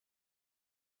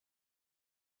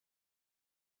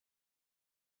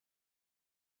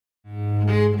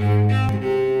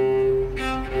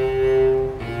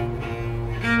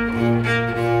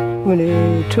When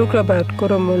you talk about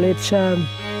Gurrumul, it's a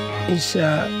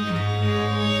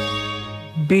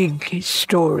big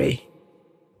story.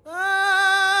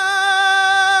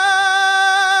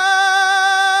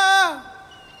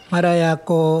 Maraya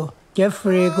ko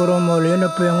Geoffrey Gurrumul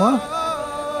Yunupingu.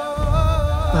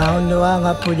 Paunwa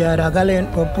nga pujara galin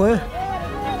opwe.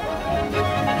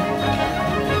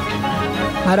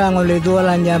 Marang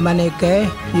ulidualan yamanike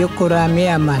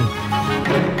yukurami aman.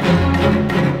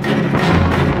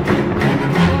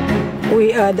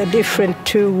 We are the different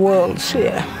two worlds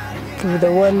here.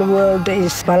 The one world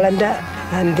is Balanda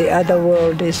and the other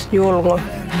world is Yolngo.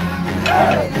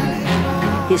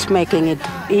 He's making it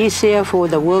easier for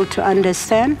the world to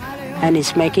understand, and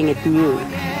he's making it new.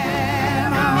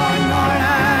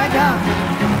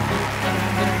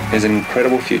 There's an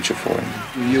incredible future for him.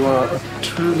 You are a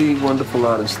truly wonderful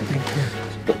artist. Thank you.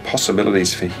 The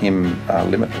possibilities for him are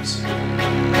limitless.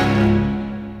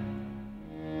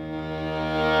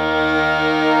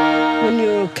 When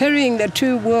you're carrying the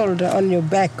two worlds on your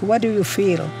back, what do you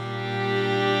feel?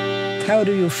 How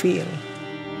do you feel?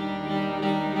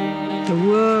 The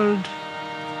world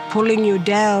pulling you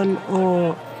down,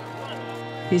 or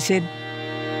is it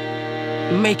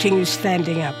making you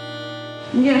standing up?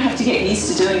 You're going to have to get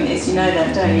used to doing this, you know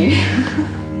that, don't you?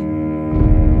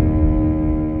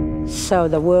 So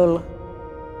the world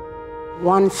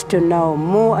wants to know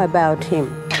more about him.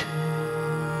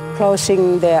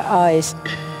 Closing their eyes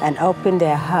and open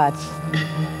their hearts,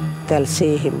 they'll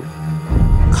see him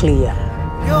clear.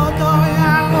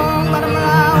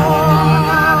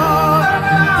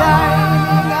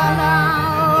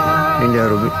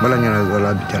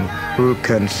 You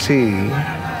can see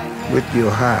with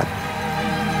your heart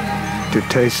to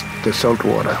taste the salt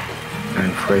water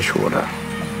and fresh water.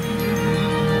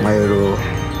 Mayro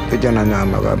ijanana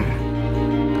magam.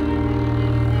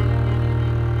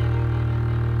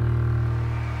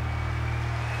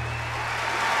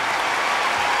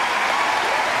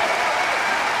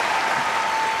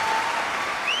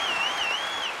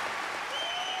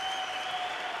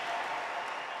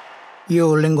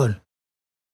 Yo Lingon.